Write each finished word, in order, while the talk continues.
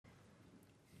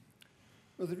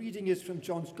Well, the reading is from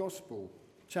John's Gospel,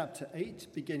 chapter 8,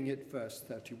 beginning at verse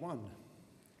 31.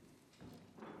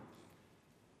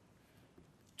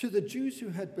 To the Jews who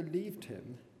had believed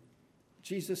him,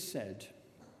 Jesus said,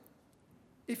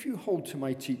 "If you hold to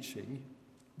my teaching,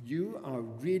 you are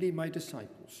really my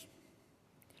disciples.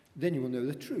 Then you will know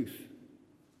the truth,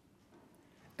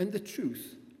 and the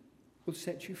truth will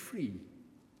set you free."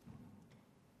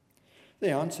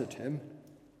 They answered him,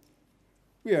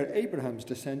 "We are Abraham's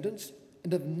descendants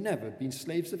and have never been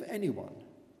slaves of anyone.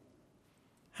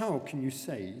 How can you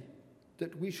say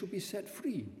that we shall be set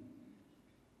free?"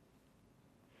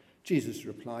 Jesus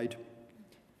replied,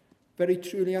 "Very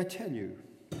truly I tell you,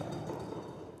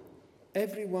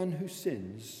 everyone who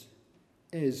sins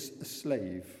is a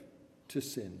slave to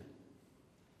sin.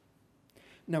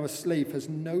 Now a slave has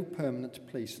no permanent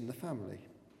place in the family,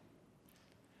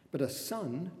 but a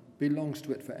son belongs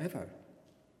to it forever.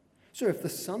 So if the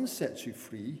Son sets you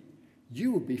free, you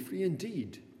will be free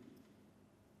indeed.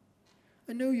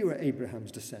 I know you are Abraham's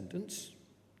descendants,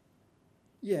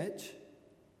 yet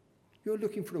you are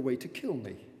looking for a way to kill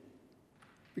me,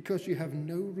 because you have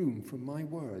no room for my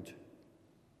word.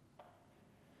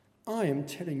 I am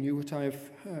telling you what I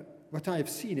have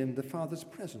seen in the Father's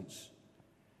presence,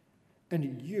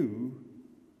 and you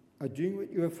are doing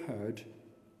what you have heard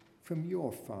from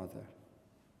your father."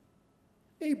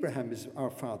 "Abraham is our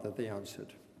father," they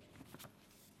answered.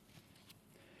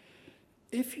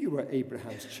 "If you were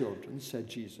Abraham's children," said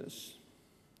Jesus,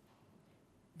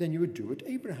 "then you would do what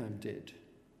Abraham did.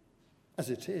 As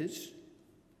it is,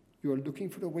 you are looking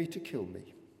for a way to kill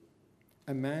me,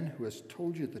 a man who has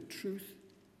told you the truth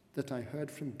that I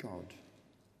heard from God.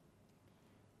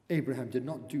 Abraham did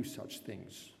not do such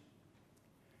things.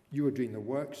 You are doing the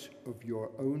works of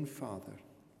your own father."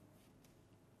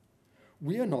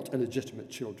 "We are not illegitimate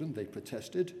children," they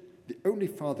protested. "The only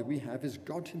father we have is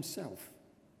God himself."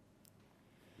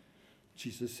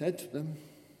 Jesus said to them,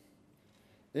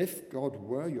 "If God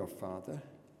were your father,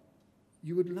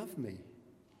 you would love me,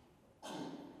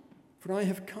 for I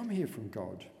have come here from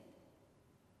God.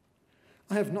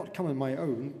 I have not come on my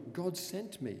own, God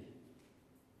sent me.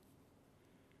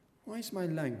 Why is my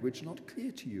language not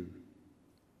clear to you?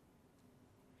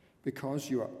 Because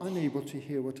you are unable to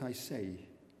hear what I say.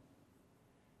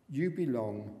 You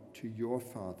belong to your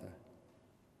father,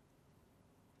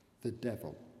 the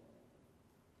devil,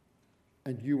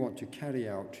 and you want to carry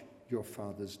out your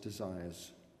father's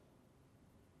desires.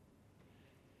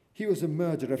 He was a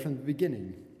murderer from the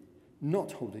beginning,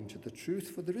 not holding to the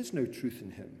truth, for there is no truth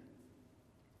in him.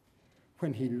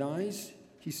 When he lies,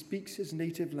 he speaks his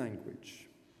native language,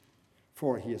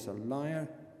 for he is a liar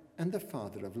and the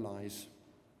father of lies.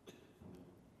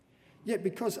 Yet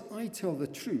because I tell the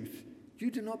truth,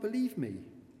 you do not believe me.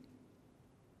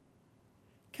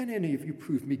 Can any of you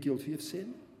prove me guilty of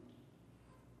sin?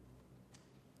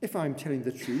 If I'm telling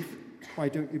the truth, why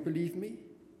don't you believe me?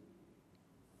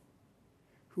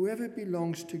 Whoever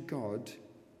belongs to God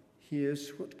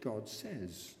hears what God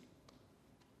says.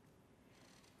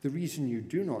 The reason you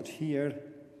do not hear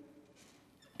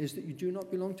is that you do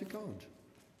not belong to God."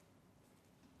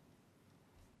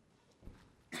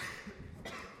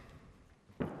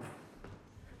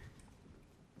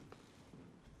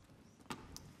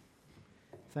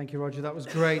 Thank you, Roger. That was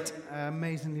great.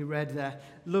 Amazingly read there.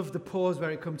 Love the pause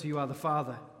where it comes to "you are the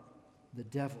Father." The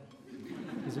devil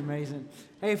is amazing.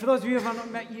 Hey, for those of you who have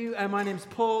not met you, my name's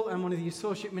Paul. I'm one of the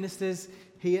associate ministers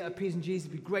here at Peas and G's.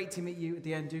 It'd be great to meet you at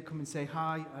the end. Do come and say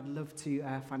hi. I'd love to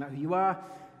find out who you are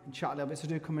and chat a little bit. So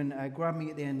do come and grab me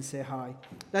at the end and say hi.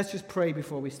 Let's just pray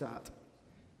before we start.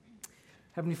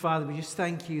 Heavenly Father, we just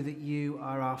thank you that you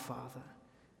are our Father,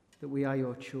 that we are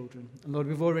your children. And Lord,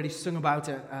 we've already sung about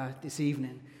it this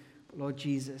evening. But Lord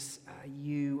Jesus,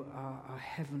 you are our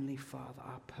heavenly Father,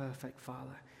 our perfect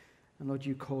Father. And Lord,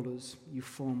 you call us, you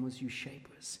form us, you shape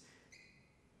us.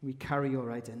 We carry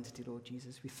your identity, Lord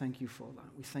Jesus. We thank you for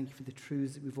that. We thank you for the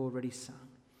truths that we've already sung.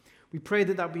 We pray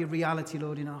that that be a reality,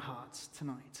 Lord, in our hearts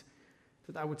tonight.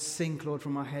 That would sink, Lord,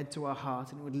 from our head to our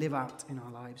heart and it would live out in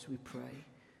our lives, we pray.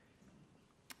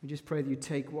 We just pray that you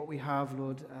take what we have,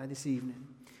 Lord, this evening.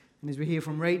 And as we hear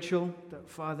from Rachel, that,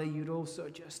 Father, you'd also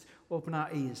just open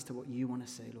our ears to what you want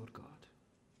to say, Lord God.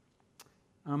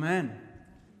 Amen.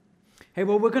 Hey,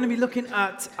 well, we're going to be looking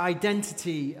at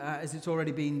identity, as it's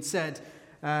already been said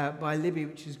by Libby,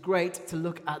 which is great to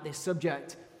look at this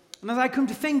subject. And as I come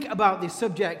to think about this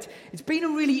subject, it's been a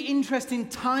really interesting,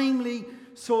 timely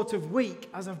sort of week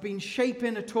as I've been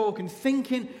shaping a talk and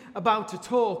thinking about a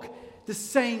talk the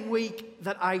same week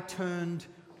that I turned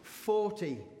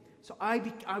 40. So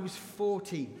I was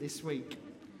 40 this week.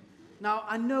 Now,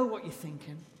 I know what you're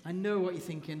thinking.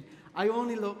 I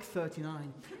only look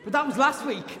 39. But that was last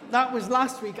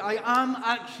week. I am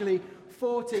actually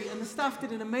 40. And the staff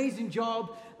did an amazing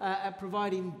job at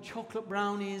providing chocolate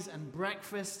brownies and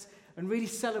breakfast and really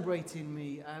celebrating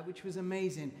me, which was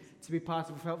amazing to be part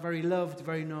of. I felt very loved,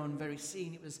 very known, very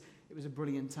seen. It was a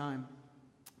brilliant time.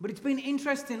 But it's been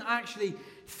interesting actually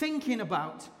thinking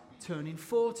about turning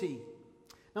 40.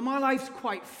 Now, my life's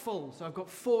quite full, so I've got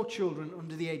 4 children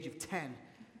under the age of 10.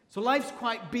 So life's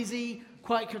quite busy,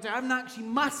 quite chaotic. I haven't actually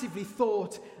massively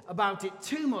thought about it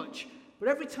too much. But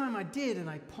every time I did and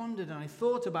I pondered and I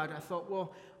thought about it, I thought,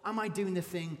 well, am I doing the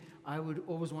thing I would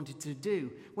always wanted to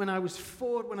do? When I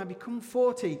become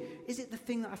 40, is it the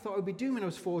thing that I thought I would be doing when I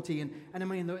was 40? And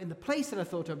am I in the place that I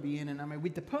thought I'd be in? And am I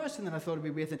with the person that I thought I'd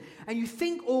be with? And you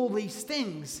think all these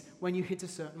things when you hit a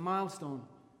certain milestone.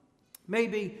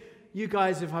 Maybe you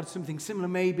guys have had something similar,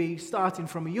 maybe starting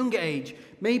from a younger age.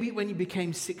 Maybe when you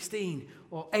became 16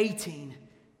 or 18.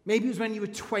 Maybe it was when you were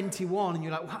 21 and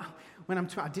you're like, wow,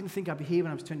 I didn't think I'd be here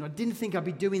when I was 21. I didn't think I'd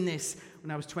be doing this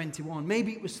when I was 21.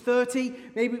 Maybe it was 30.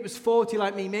 Maybe it was 40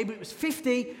 like me. Maybe it was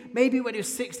 50. Maybe when it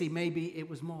was 60. Maybe it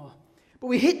was more. But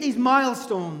we hit these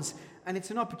milestones and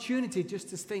it's an opportunity just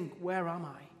to think, where am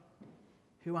I?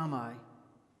 Who am I?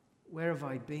 Where have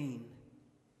I been?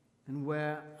 And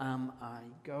where am I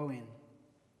going?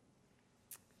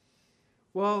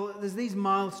 Well, there's these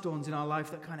milestones in our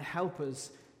life that kind of help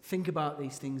us think about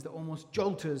these things, that almost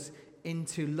jolt us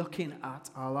into looking at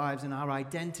our lives and our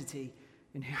identity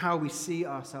and how we see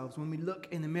ourselves. When we look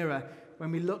in the mirror,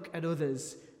 when we look at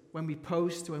others, when we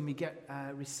post, when we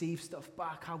receive stuff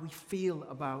back, how we feel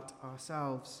about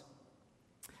ourselves.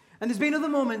 And there's been other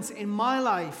moments in my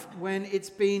life when it's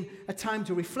been a time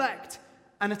to reflect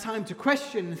and a time to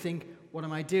question and think, what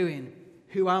am I doing?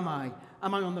 Who am I?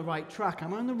 Am I on the right track?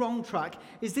 Am I on the wrong track?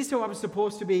 Is this who I'm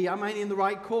supposed to be? Am I in the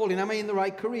right calling? Am I in the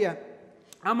right career?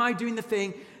 Am I doing the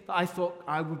thing that I thought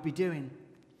I would be doing?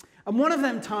 And one of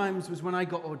them times was when I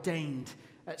got ordained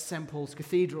at St. Paul's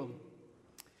Cathedral.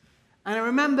 And I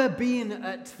remember being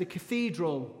at the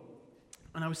cathedral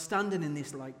and I was standing in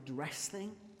this dress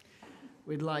thing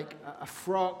with a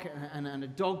frock and a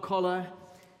dog collar.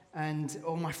 And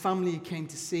all my family came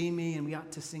to see me, and we had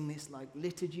to sing this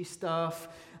liturgy stuff.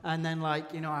 And then I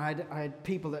had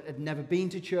people that had never been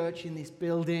to church in this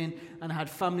building, and I had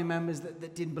family members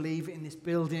that didn't believe in this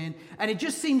building. And it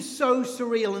just seemed so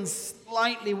surreal and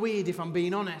slightly weird, if I'm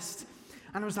being honest.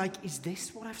 And I was like, is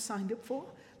this what I've signed up for?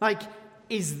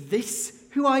 Is this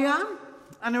who I am?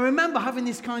 And I remember having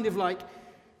this kind of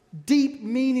deep,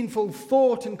 meaningful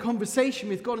thought and conversation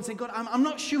with God and saying, God, I'm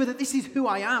not sure that this is who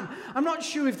I am. I'm not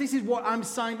sure if this is what I'm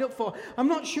signed up for. I'm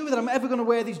not sure that I'm ever going to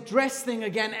wear this dress thing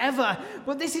again, ever.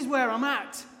 But this is where I'm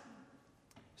at.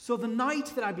 So the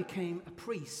night that I became a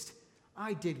priest,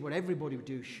 I did what everybody would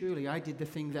do, surely. I did the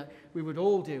thing that we would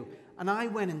all do. And I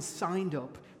went and signed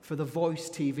up for the Voice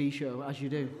TV show, as you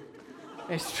do.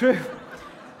 It's true.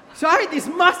 So I had this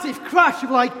massive crash of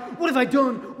what have I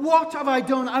done? What have I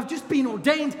done? I've just been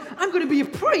ordained. I'm going to be a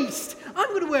priest. I'm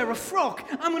going to wear a frock.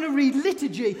 I'm going to read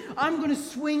liturgy. I'm going to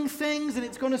swing things and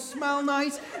it's going to smell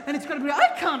nice. And it's going to be,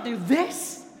 I can't do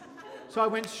this. So I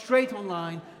went straight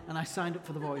online and I signed up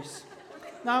for The Voice.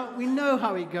 Now, we know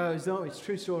how it goes, don't we? It's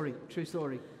true story.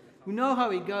 We know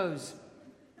how it goes.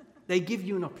 They give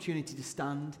you an opportunity to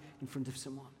stand in front of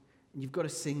someone. And you've got to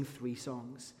sing 3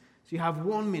 songs. So you have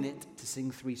 1 minute to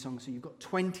sing 3 songs, so you've got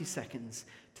 20 seconds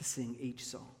to sing each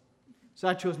song. So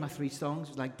I chose my 3 songs.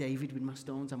 It was like David with my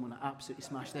stones. I'm going to absolutely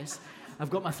smash this. I've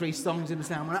got my 3 songs in the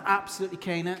sound. I'm going to absolutely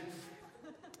cane it.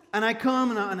 And I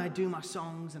come and I do my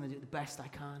songs and I do it the best I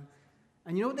can.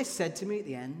 And you know what they said to me at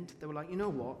the end? They were like, you know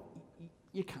what?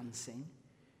 You can sing.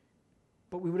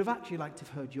 But we would have actually liked to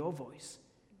have heard your voice.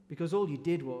 Because all you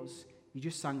did was you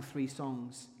just sang 3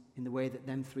 songs in the way that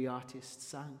them 3 artists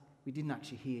sang. We didn't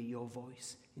actually hear your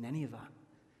voice in any of that.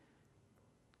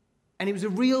 And it was a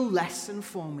real lesson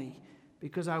for me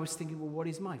because I was thinking, well, what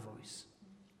is my voice?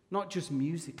 Not just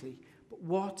musically, but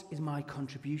what is my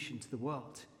contribution to the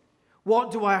world?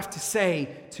 What do I have to say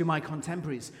to my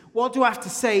contemporaries? What do I have to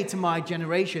say to my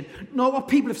generation? Not what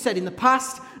people have said in the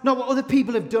past, not what other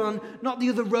people have done, not the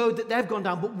other road that they've gone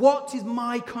down, but what is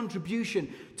my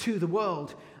contribution to the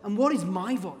world? And what is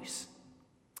my voice?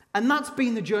 And that's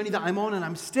been the journey that I'm on and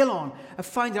I'm still on, of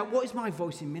finding out what is my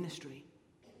voice in ministry.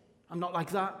 I'm not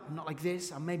like that, I'm not like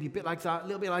this, I'm maybe a bit like that, a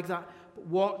little bit like that, but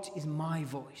what is my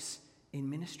voice in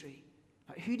ministry?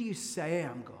 Who do you say I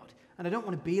am, God? And I don't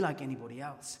want to be like anybody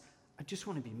else. I just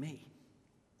want to be me.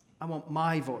 I want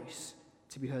my voice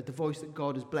to be heard, the voice that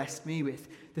God has blessed me with,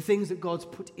 the things that God's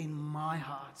put in my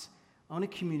heart. I want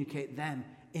to communicate them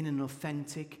in an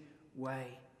authentic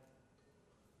way.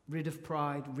 Rid of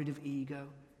pride, rid of ego,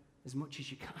 as much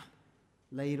as you can.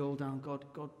 Lay it all down. God,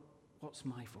 what's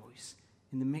my voice?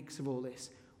 In the mix of all this,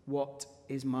 what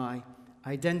is my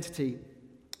identity?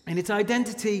 And it's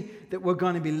identity that we're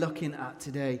going to be looking at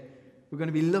today. We're going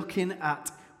to be looking at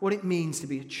what it means to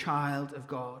be a child of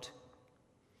God.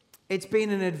 It's been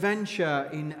an adventure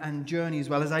and journey as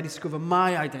well as I discover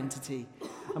my identity.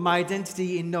 And my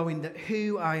identity in knowing that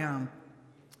who I am.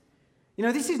 You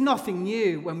know, this is nothing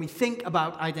new when we think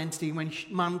about identity, when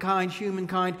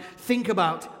humankind, think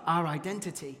about our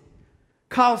identity.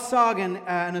 Carl Sagan,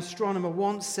 an astronomer,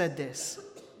 once said this: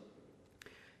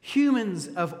 humans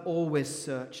have always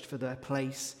searched for their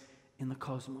place in the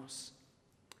cosmos.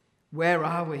 Where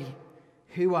are we?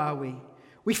 Who are we?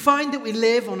 We find that we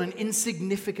live on an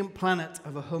insignificant planet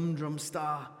of a humdrum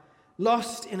star,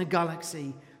 lost in a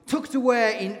galaxy, tucked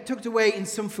away in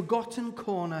some forgotten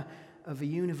corner of a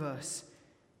universe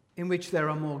in which there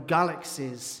are more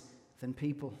galaxies than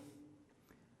people.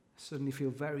 I suddenly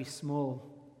feel very small.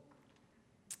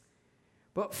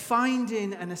 But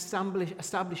finding and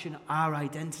establishing our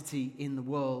identity in the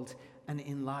world and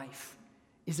in life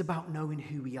is about knowing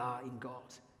who we are in God.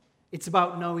 It's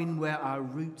about knowing where our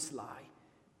roots lie.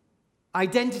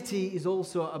 Identity is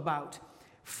also about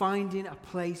finding a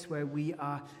place where we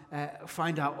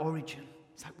find our origin.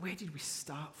 It's like, where did we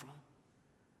start from?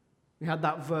 We had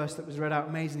that verse that was read out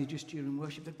amazingly just during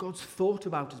worship, that God's thought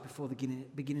about us before the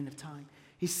beginning of time.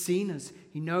 He's seen us.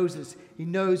 He knows us. He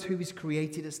knows who He's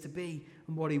created us to be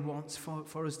and what He wants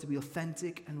for us to be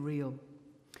authentic and real.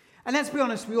 And let's be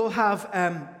honest, we all have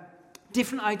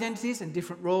different identities and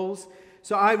different roles.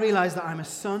 So I realize that I'm a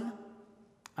son,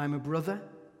 I'm a brother,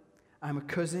 I'm a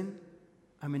cousin,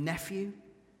 I'm a nephew,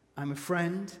 I'm a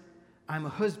friend, I'm a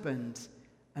husband,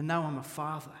 and now I'm a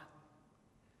father.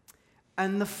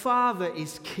 And the father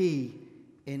is key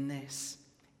in this.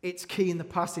 It's key in the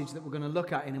passage that we're going to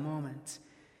look at in a moment.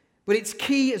 But it's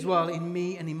key as well in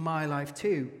me and in my life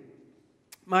too.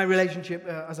 My relationship,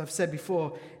 as I've said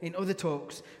before in other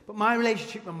talks, but my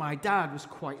relationship with my dad was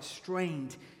quite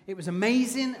strained. It was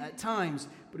amazing at times,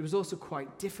 but it was also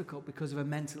quite difficult because of a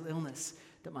mental illness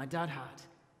that my dad had.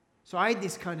 So I had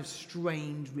this kind of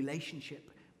strained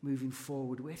relationship moving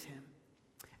forward with him.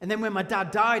 And then when my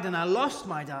dad died and I lost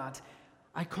my dad,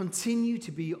 I continue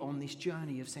to be on this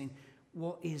journey of saying,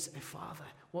 what is a father?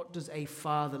 What does a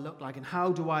father look like? And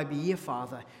how do I be a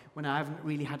father when I haven't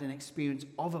really had an experience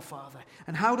of a father?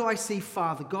 And how do I see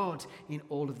Father God in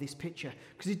all of this picture?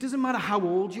 Because it doesn't matter how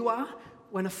old you are,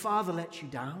 when a father lets you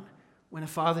down, when a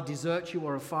father deserts you,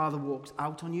 or a father walks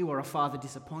out on you, or a father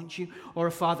disappoints you, or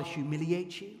a father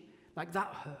humiliates you, like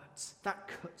that hurts, that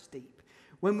cuts deep.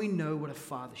 When we know what a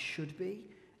father should be,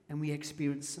 and we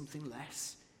experience something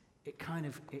less,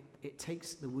 it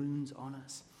takes the wounds on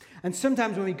us. And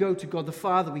sometimes when we go to God the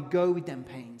Father, we go with them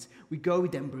pains, we go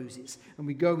with them bruises, and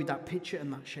we go with that picture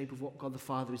and that shape of what God the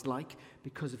Father is like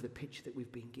because of the picture that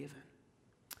we've been given.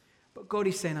 But God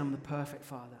is saying, I'm the perfect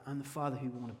Father. I'm the Father who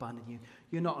won't abandon you.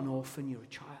 You're not an orphan, you're a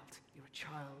child. You're a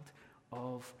child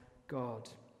of God.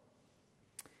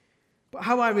 But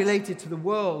how I related to the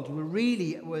world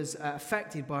really was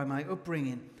affected by my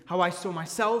upbringing. How I saw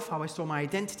myself, how I saw my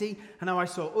identity, and how I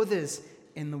saw others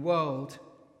in the world.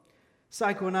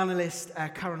 Psychoanalyst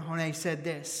Karen Horney said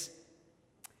this.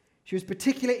 She was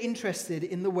particularly interested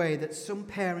in the way that some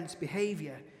parents'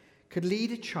 behavior could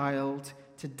lead a child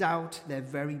to doubt their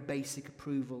very basic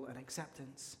approval and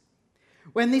acceptance.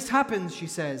 When this happens, she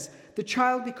says, the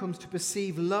child becomes to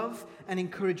perceive love and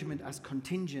encouragement as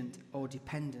contingent or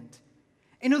dependent.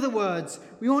 In other words,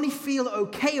 we only feel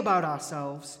okay about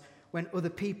ourselves when other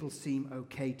people seem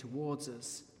okay towards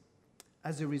us.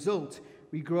 As a result,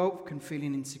 we grow up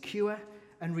feeling insecure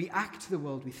and react to the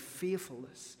world with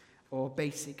fearfulness or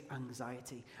basic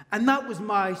anxiety. And that was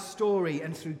my story.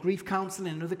 And through grief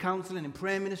counseling and other counseling and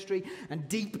prayer ministry and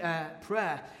deep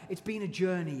prayer, it's been a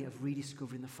journey of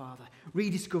rediscovering the Father,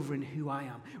 rediscovering who I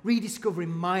am, rediscovering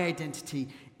my identity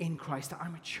in Christ, that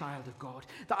I'm a child of God,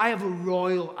 that I have a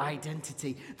royal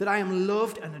identity, that I am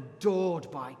loved and adored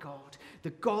by God,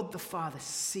 that God the Father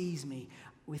sees me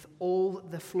with all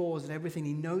the flaws and everything.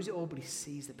 He knows it all, but He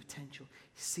sees the potential.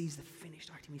 He sees the finished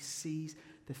item. He sees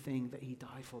the thing that He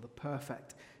died for, the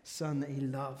perfect Son that He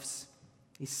loves.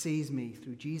 He sees me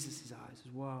through Jesus' eyes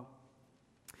as well.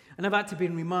 And I've had to be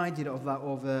reminded of that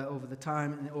over the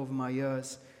time and over my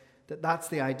years, that that's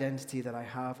the identity that I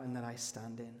have and that I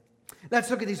stand in. Let's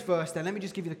look at this verse then. Let me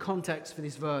just give you the context for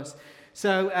this verse.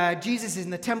 So Jesus is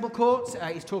in the temple courts.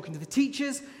 He's talking to the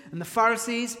teachers and the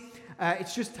Pharisees.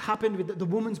 It's just happened with the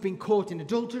woman's been caught in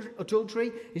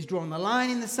adultery. He's drawn the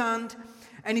line in the sand.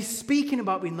 And he's speaking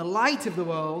about being the light of the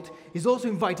world. He's also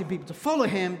inviting people to follow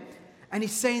him. And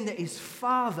he's saying that his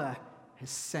Father has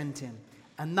sent him.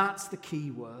 And that's the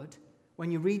key word.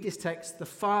 When you read this text, the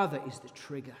Father is the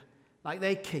trigger. Like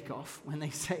they kick off when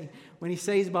he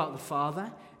says about the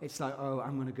Father, it's like, oh,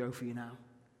 I'm going to go for you now.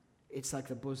 It's like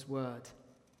the buzzword.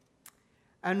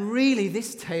 And really,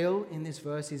 this tale in this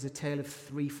verse is a tale of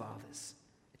three fathers.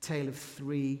 A tale of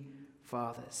three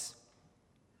fathers.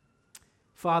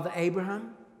 Father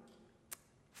Abraham,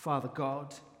 Father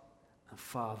God, and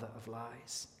Father of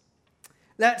lies.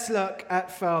 Let's look at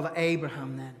Father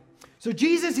Abraham then. So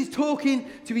Jesus is talking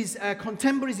to his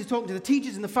contemporaries, he's talking to the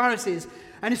teachers and the Pharisees,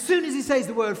 and as soon as he says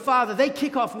the word Father, they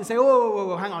kick off and they say,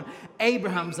 whoa, hang on,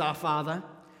 Abraham's our father.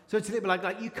 So it's a little bit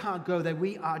like you can't go there,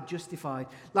 we are justified.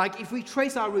 Like if we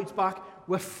trace our roots back,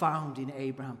 we're found in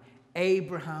Abraham.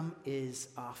 Abraham is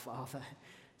our father.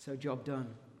 So job done.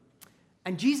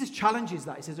 And Jesus challenges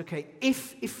that. He says, okay,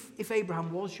 if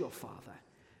Abraham was your father,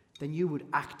 then you would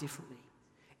act differently.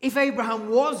 If Abraham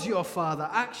was your father,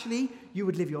 actually, you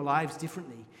would live your lives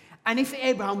differently. And if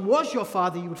Abraham was your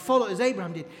father, you would follow as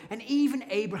Abraham did. And even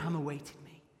Abraham awaited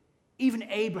me. Even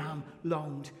Abraham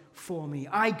longed for me.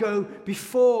 I go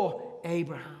before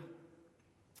Abraham.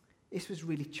 This was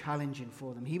really challenging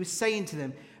for them. He was saying to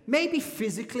them, maybe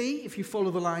physically, if you follow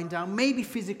the line down, maybe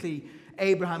physically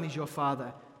Abraham is your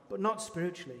father, but not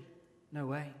spiritually. No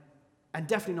way. And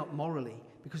definitely not morally,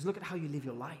 because look at how you live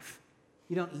your life.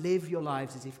 You don't live your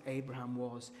lives as if Abraham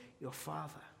was your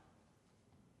father.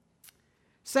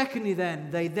 Secondly,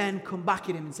 they then come back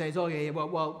at him and says,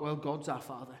 well, God's our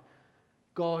father.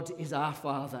 God is our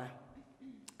father.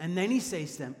 And then he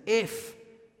says to them,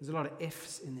 there's a lot of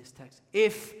ifs in this text,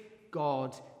 if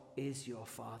God is your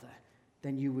father,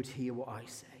 then you would hear what I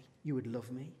say. You would love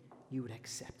me. You would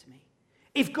accept me.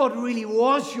 If God really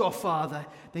was your father,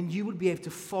 then you would be able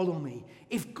to follow me.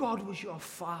 If God was your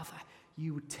father,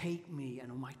 you would take me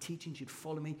and all my teachings, you'd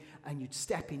follow me, and you'd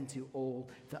step into all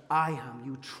that I am.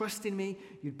 You would trust in me,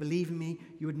 you'd believe in me,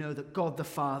 you would know that God the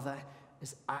Father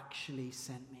has actually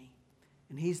sent me.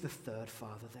 And he's the third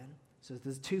father then. So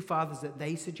there's two fathers that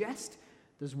they suggest,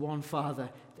 there's one father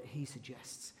that he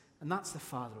suggests, and that's the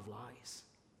father of lies.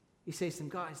 He says to them,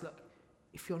 guys, look,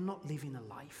 if you're not living a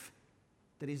life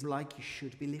that is like you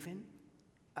should be living,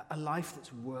 a life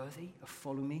that's worthy of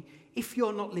following me, if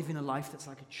you're not living a life that's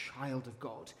like a child of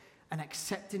God and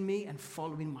accepting me and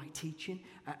following my teaching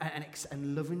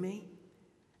and loving me,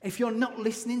 if you're not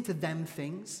listening to them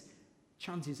things,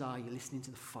 chances are you're listening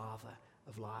to the father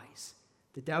of lies.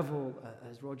 The devil,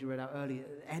 as Roger read out earlier,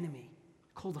 the enemy,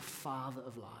 called the father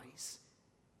of lies.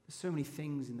 There's so many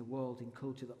things in the world, in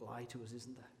culture, that lie to us,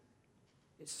 isn't there?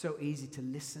 It's so easy to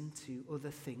listen to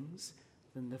other things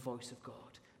than the voice of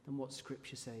God, than what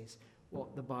Scripture says,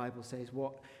 what the Bible says,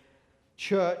 what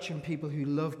church and people who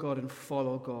love God and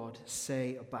follow God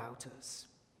say about us.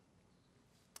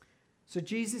 So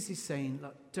Jesus is saying,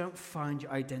 look, don't find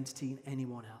your identity in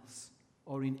anyone else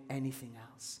or in anything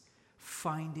else.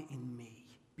 Find it in me.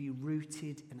 Be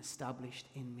rooted and established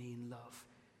in me in love,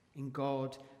 in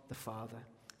God the Father.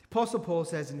 The Apostle Paul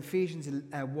says in Ephesians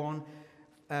 1,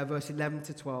 verse 11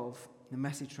 to 12, in the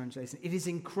Message translation, it is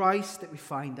in Christ that we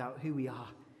find out who we are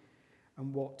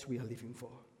and what we are living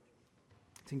for.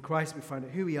 It's in Christ we find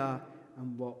out who we are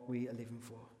and what we are living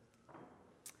for.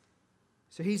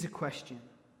 So here's a question.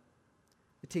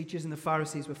 The teachers and the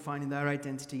Pharisees were finding their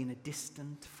identity in a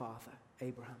distant father,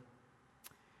 Abraham.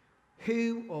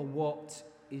 Who or what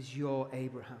is your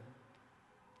Abraham?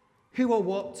 Who or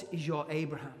what is your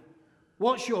Abraham?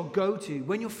 What's your go-to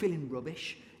when you're feeling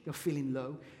rubbish, you're feeling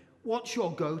low? What's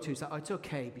your go-to? It's like, it's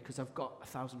okay because I've got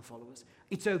 1,000 followers.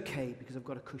 It's okay because I've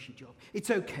got a cushy job. It's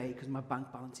okay because my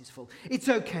bank balance is full. It's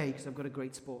okay because I've got a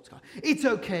great sports car. It's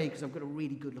okay because I've got a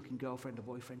really good-looking girlfriend or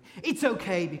boyfriend. It's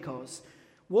okay because...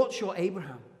 What's your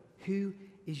Abraham? Who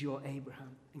is your Abraham?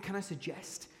 And can I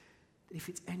suggest that if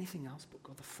it's anything else but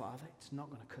God the Father, it's not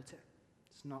going to cut it.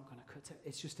 It's not going to cut it.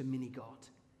 It's just a mini God.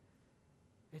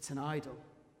 It's an idol.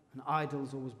 And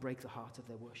idols always break the heart of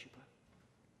their worshipper.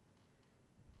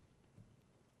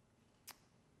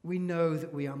 We know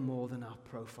that we are more than our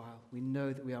profile. We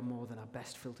know that we are more than our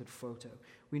best filtered photo.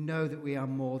 We know that we are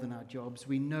more than our jobs.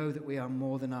 We know that we are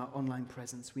more than our online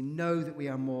presence. We know that we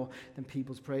are more than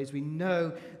people's praise. We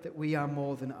know that we are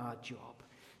more than our job.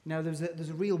 Now, there's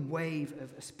a real wave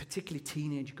of particularly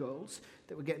teenage girls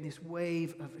that were getting this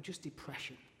wave of just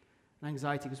depression and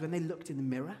anxiety because when they looked in the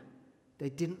mirror, they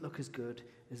didn't look as good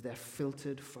as their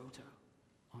filtered photo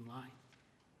online.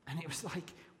 And it was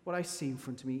like, what I see in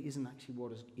front of me isn't actually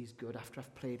what is good after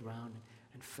I've played around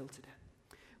and filtered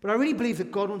it. But I really believe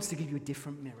that God wants to give you a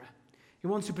different mirror. He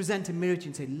wants to present a mirror to you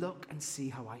and say, look and see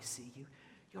how I see you.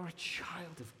 You're a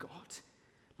child of God.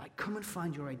 Like, come and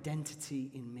find your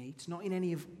identity in me. It's not in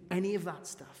any of that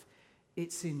stuff.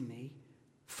 It's in me.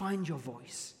 Find your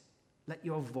voice. Let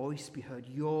your voice be heard.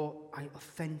 Your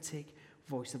authentic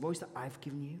voice. The voice that I've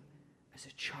given you as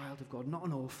a child of God. Not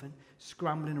an orphan,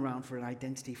 scrambling around for an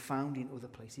identity found in other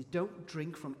places. Don't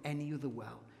drink from any other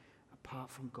well apart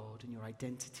from God and your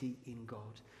identity in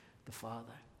God the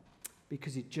Father.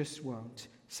 Because it just won't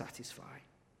satisfy.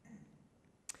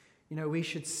 You know, we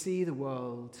should see the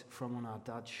world from on our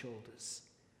dad's shoulders.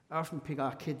 I often pick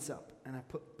our kids up and I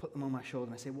put them on my shoulder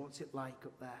and I say, what's it like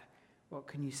up there? What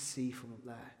can you see from up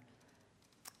there?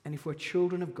 And if we're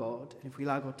children of God, and if we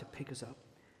allow God to pick us up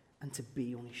and to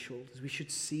be on his shoulders, we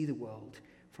should see the world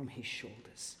from his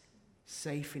shoulders,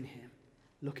 safe in him,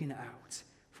 looking out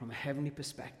from a heavenly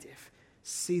perspective,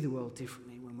 see the world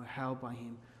differently when we're held by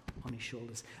him on his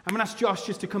shoulders. I'm going to ask Josh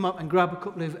just to come up and grab a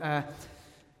couple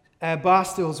of bar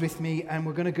stools with me, and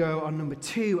we're going to go on number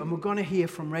 2, and we're going to hear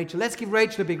from Rachel. Let's give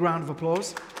Rachel a big round of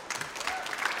applause.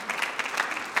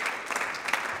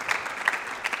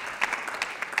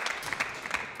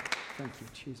 Thank you.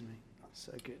 Choose me. That's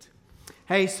so good.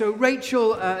 Hey, so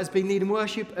Rachel has been leading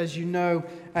worship, as you know,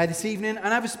 this evening, and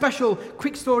I have a special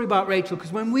quick story about Rachel,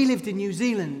 because when we lived in New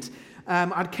Zealand,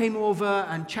 I came over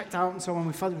and checked out and so on.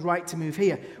 We felt it was right to move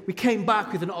here. We came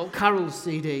back with an Alt Carols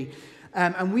CD,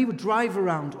 and we would drive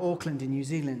around Auckland in New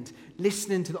Zealand,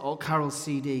 listening to the Alt Carols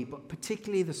CD, but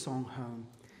particularly the song Home,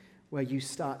 where you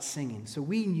start singing. So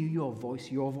we knew your voice.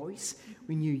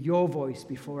 We knew your voice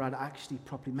before I'd actually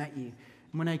properly met you.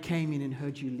 And when I came in and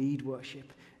heard you lead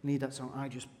worship, lead that song, I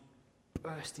just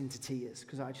burst into tears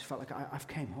because I just felt like I've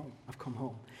come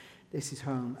home. This is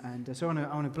home. And so I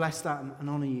want to bless that and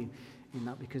honor you in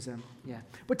that because, yeah.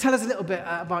 But tell us a little bit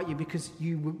about you, because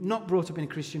you were not brought up in a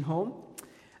Christian home.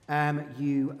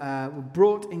 You were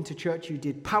brought into church. You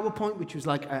did PowerPoint, which was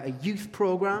like a youth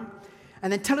program.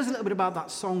 And then tell us a little bit about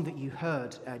that song that you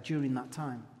heard during that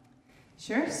time.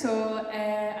 Sure. So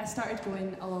I started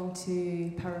going along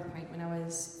to PowerPoint when I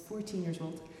was 14 years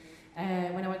old.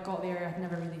 When I got there, I'd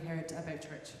never really heard about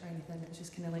church or anything. It was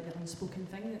just kind of like the unspoken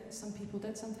thing that some people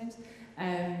did sometimes.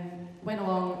 Went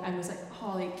along and was like,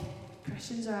 oh, like,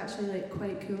 Christians are actually like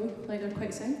quite cool. Like, they're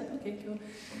quite sound. Like, okay, cool.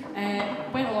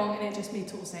 Went along and it just made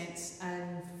total sense.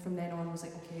 And from then on, I was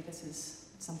like, okay, this is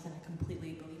something I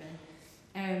completely believe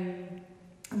in.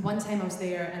 And one time I was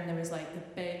there and there was like the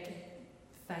big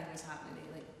thing was happening,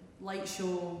 like light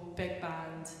show, big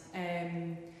band.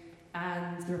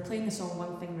 And they were playing the song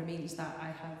One Thing Remains that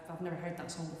I've never heard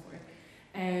that song before.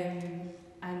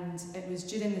 And it was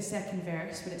during the second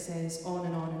verse where it says on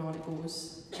and on it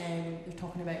goes. They're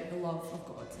talking about the love of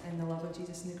God and the love of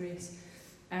Jesus and the grace.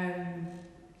 And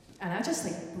I just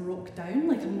like broke down.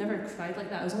 Like, I've never cried like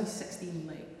that. I was only 16,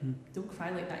 like, don't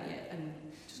cry like that yet, and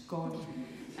just gone.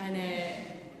 And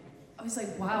I was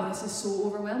like, wow, this is so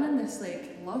overwhelming, this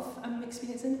like love I'm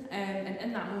experiencing. And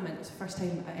in that moment, it was the first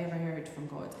time I ever heard from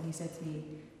God. And he said to me,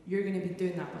 you're going to be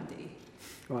doing that one day.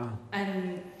 Wow.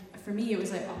 And for me, it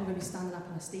was like, oh, I'm going to be standing up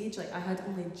on a stage. Like, I had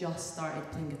only just started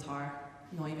playing guitar,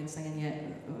 not even singing yet.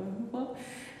 What?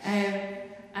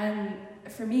 And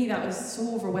for me, that was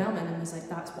so overwhelming, and was like,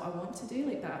 that's what I want to do.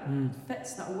 Like, that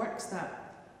fits, that works,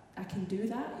 that I can do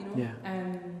that, you know?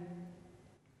 Yeah.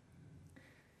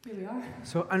 Here we are.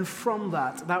 So, and from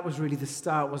that was really the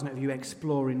start, wasn't it, of you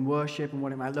exploring worship and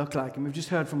what it might look like. And we've just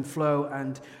heard from Flo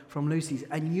and from Lucy's,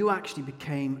 and you actually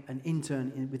became an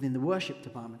intern within the worship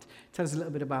department. Tell us a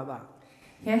little bit about that.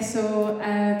 Yeah, so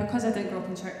because I didn't grow up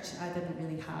in church, I didn't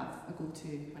really have a go-to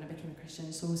when I became a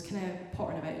Christian. So I was kind of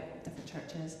pottering about different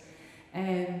churches.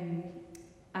 And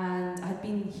I had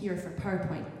been here for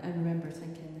PowerPoint and remember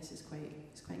thinking, this is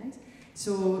quite nice.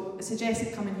 So I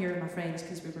suggested coming here with my friends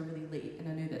because we were really late, and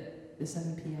I knew that the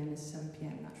 7 p.m. is 7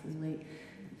 p.m. That's really late.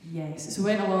 Yes. So I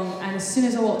went along, and as soon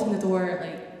as I walked in the door,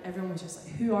 like, everyone was just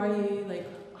like, who are you? Like,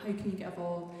 how can you get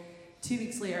involved? 2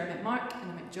 weeks later, I met Mark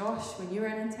and I met Josh when you were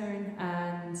an intern,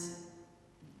 and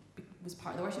was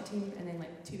part of the worship team. And then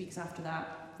like 2 weeks after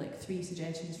that, like 3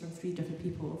 suggestions from 3 different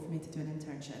people for me to do an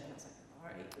internship. And I was like, all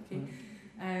right, okay.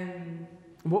 And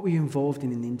what were you involved in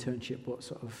the internship? What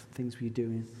sort of things were you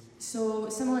doing? So,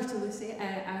 similar to Lucy,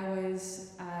 I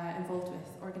was involved with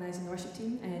organising the worship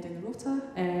team, doing the rota,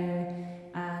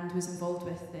 and was involved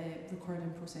with the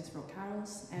recording process for Alt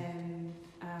Carols. And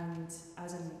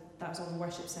as in, that was on the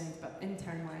worship side, but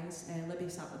intern-wise, Libby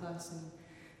sat with us and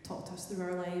talked us through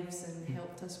our lives and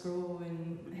helped us grow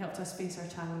and helped us face our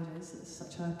challenges. It's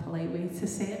such a polite way to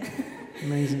say it.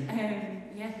 Amazing.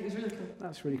 Yeah, it was really cool.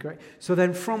 That's really great. So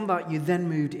then from that, you then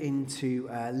moved into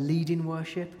leading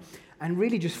worship and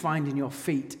really just finding your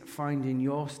feet, finding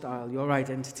your style, your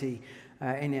identity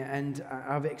in it. And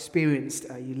I've experienced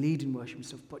you leading worship and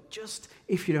stuff, but just,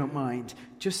 if you don't mind,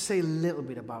 just say a little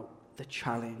bit about the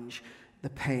challenge, the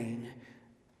pain,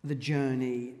 the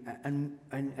journey, and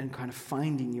kind of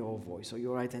finding your voice or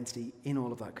your identity in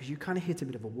all of that, because you kind of hit a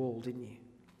bit of a wall, didn't you?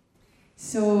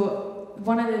 So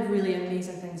one of the really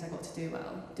amazing things I got to do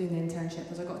while doing the internship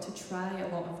was I got to try a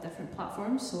lot of different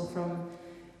platforms. So from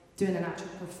doing an actual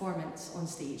performance on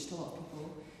stage to a lot of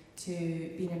people, to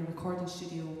being in a recording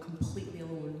studio completely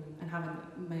alone and having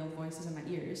my own voices in my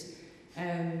ears,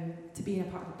 to being a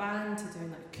part of a band, to doing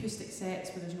like acoustic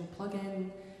sets where there's no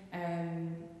plug-in,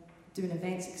 doing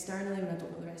events externally when I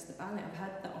don't know the rest of the band. Like, I've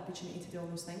had the opportunity to do all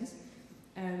those things.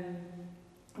 And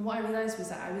what I realised was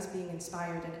that I was being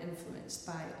inspired and influenced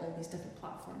by all these different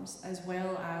platforms, as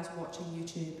well as watching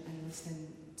YouTube and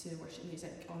listening to worship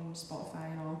music on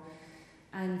Spotify and all.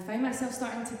 And found myself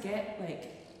starting to get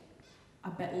like a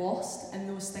bit lost, and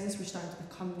those things were starting to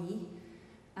become me.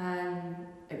 And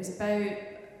it was about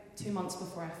 2 months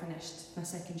before I finished my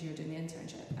second year doing the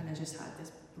internship, and I just had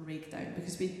this breakdown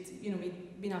because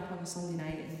we'd been up on a Sunday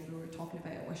night and we were talking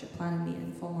about a worship planning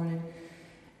meeting the fall morning,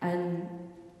 and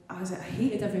I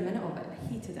hated every minute of it. I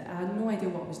hated it. I had no idea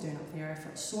what I was doing up there. I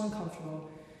felt so uncomfortable.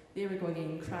 There we go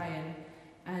again, crying,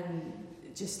 and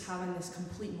just having this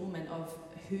complete moment of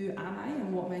who am I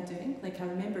and what am I doing? Like, I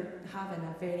remember having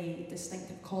a very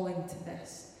distinctive calling to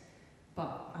this,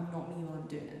 but I'm not me while I'm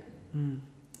doing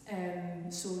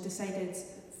it. So decided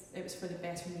it was for the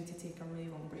best for me to take a really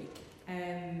long break.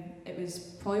 It was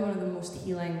probably one of the most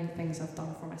healing things I've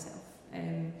done for myself.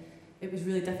 It was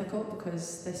really difficult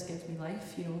because this gives me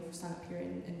life, stand up here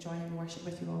and join in worship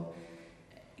with you all.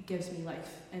 It gives me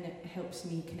life and it helps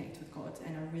me connect with God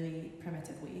in a really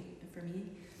primitive way for me.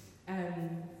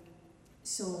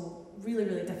 So really,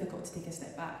 really difficult to take a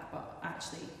step back, but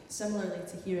actually, similarly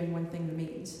to hearing One Thing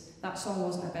Remains, that song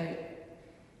wasn't about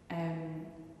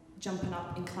jumping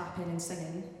up and clapping and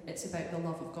singing. It's about the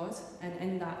love of God, and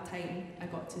in that time I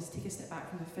got to take a step back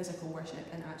from the physical worship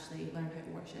and actually learn how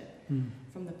to worship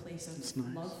from the place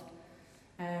of love.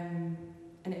 And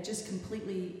it just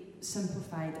completely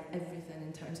simplified everything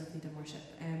in terms of leading worship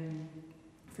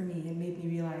for me, and made me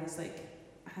realise like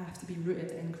I have to be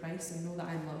rooted in Christ and know that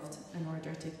I'm loved in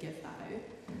order to give that out.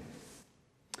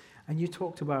 And you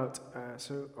talked about,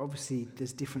 so obviously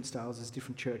there's different styles, there's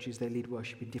different churches, they lead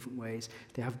worship in different ways,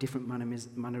 they have different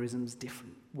mannerisms,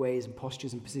 different ways and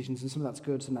postures and positions, and some of that's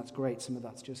good, some of that's great, some of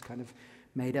that's just kind of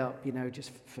made up,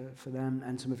 just for them,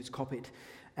 and some of it's copied.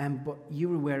 But you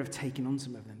were aware of taking on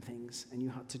some of them things, and you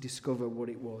had to discover what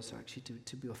it was actually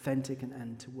to be authentic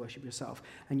and to worship yourself.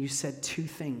 And you said 2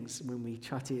 things when we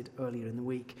chatted earlier in the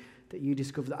week, that you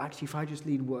discovered that actually if I just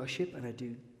lead worship and I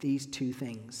do these 2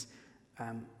 things,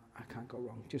 I can't go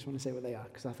wrong. Just want to say what they are,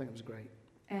 because I think it was great.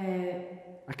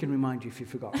 I can remind you if you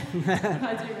forgot. I do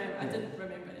remember. I didn't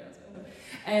remember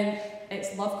it.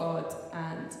 It's love God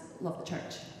and love the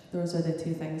church. Those are the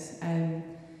 2 things.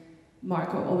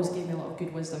 Mark always gave me a lot of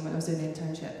good wisdom when I was doing the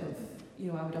internship of,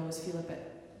 I would always feel a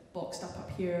bit boxed up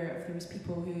here. If there was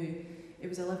people who, it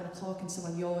was 11 o'clock and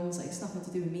someone yawns, like it's nothing to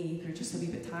do with me, they're just a wee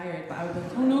bit tired, but I would be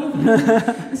like, oh no,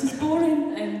 this is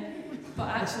boring. But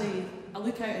actually, I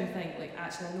look out and think, like,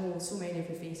 actually, I know so many of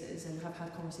your faces and have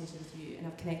had conversations with you and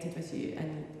have connected with you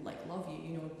and, like, love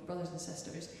you, brothers and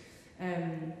sisters.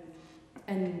 And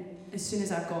as soon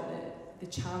as I've got the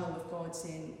channel with God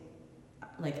saying,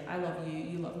 like, I love you,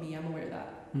 you love me, I'm aware of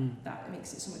that, that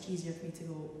makes it so much easier for me to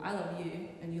go, I love you,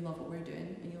 and you love what we're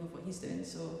doing, and you love what he's doing,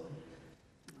 so...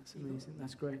 That's amazing,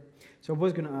 that's great. So I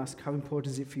was going to ask, how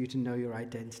important is it for you to know your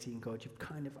identity in God? You've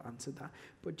kind of answered that,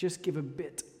 but just give a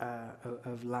bit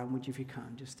of language if you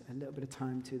can, just a little bit of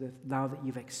time to now that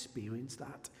you've experienced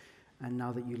that, and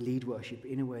now that you lead worship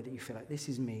in a way that you feel like, this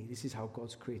is me, this is how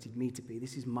God's created me to be,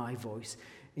 this is my voice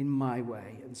in my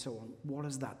way, and so on. What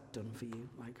has that done for you?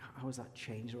 Like, how has that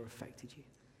changed or affected you?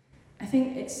 I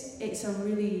think it's a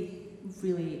really,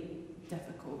 really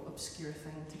difficult, obscure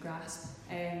thing to grasp.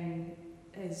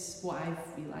 Is what I've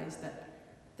realised, that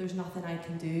there's nothing I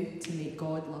can do to make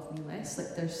God love me less.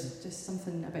 Like, there's just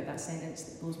something about that sentence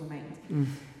that blows my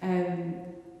mind.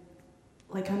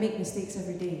 Like, I make mistakes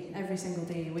every day, every single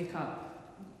day. I wake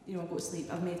up, I go to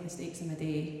sleep, I've made mistakes in my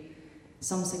day,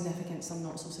 some significant, some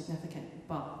not so significant,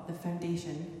 but the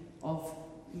foundation of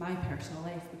my personal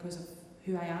life, because of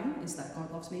who I am, is that God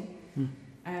loves me.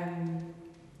 And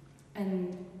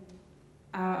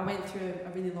I went through a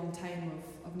really long time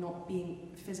of not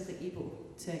being physically able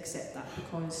to accept that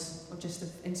because of just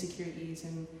the insecurities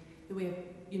and the way,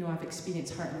 I've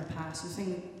experienced hurt in the past. So the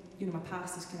thing, my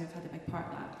past has kind of had a big part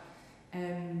of that.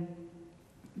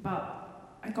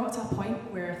 But I got to a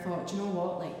point where I thought, do you know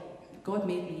what, like, God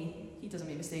made me, he doesn't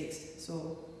make mistakes,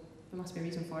 so there must be a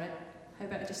reason for it. How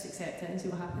about I just accept it and see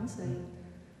what happens? And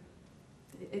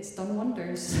it's done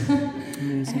wonders.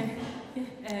 Amazing.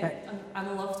 I'm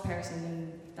a loved person,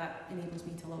 and that enables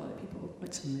me to love other people,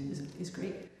 which is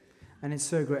great. And it's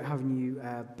so great having you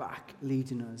back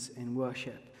leading us in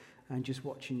worship and just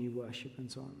watching you worship and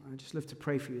so on. I just love to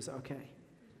pray for you. Is that okay?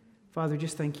 Father,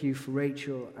 just thank you for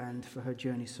Rachel and for her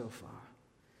journey so far.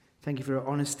 Thank you for her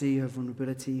honesty, her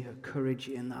vulnerability, her courage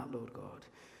in that, Lord God.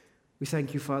 We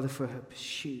thank you, Father, for her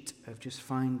pursuit of just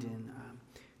finding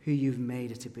who you've made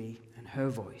her to be and her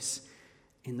voice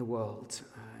in the world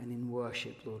and in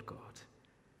worship, Lord God.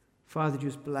 Father,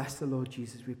 just bless the Lord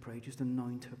Jesus, we pray. Just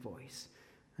anoint her voice.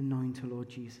 Anoint her, Lord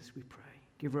Jesus, we pray.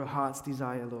 Give her a heart's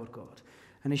desire, Lord God.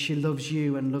 And as she loves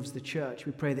you and loves the church,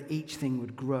 we pray that each thing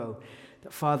would grow.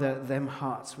 That, Father, them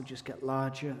hearts would just get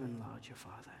larger and larger,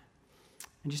 Father.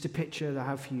 And just a picture that I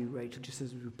have for you, Rachel, just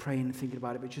as we were praying and thinking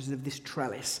about it, but just of this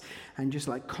trellis and just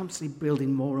like constantly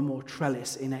building more and more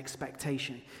trellis in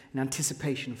expectation, in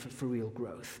anticipation for real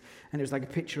growth. And it was like a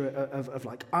picture of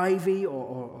like ivy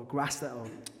or grass that, or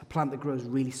a plant that grows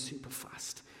really super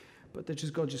fast. But that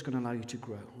just God's just going to allow you to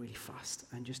grow really fast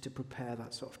and just to prepare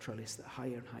that sort of trellis that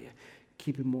higher and higher,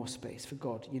 keeping more space for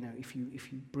God. If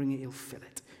you bring it, he'll fill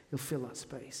it. He'll fill that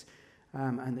space.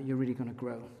 And that you're really going to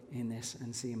grow in this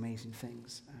and see amazing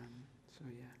things.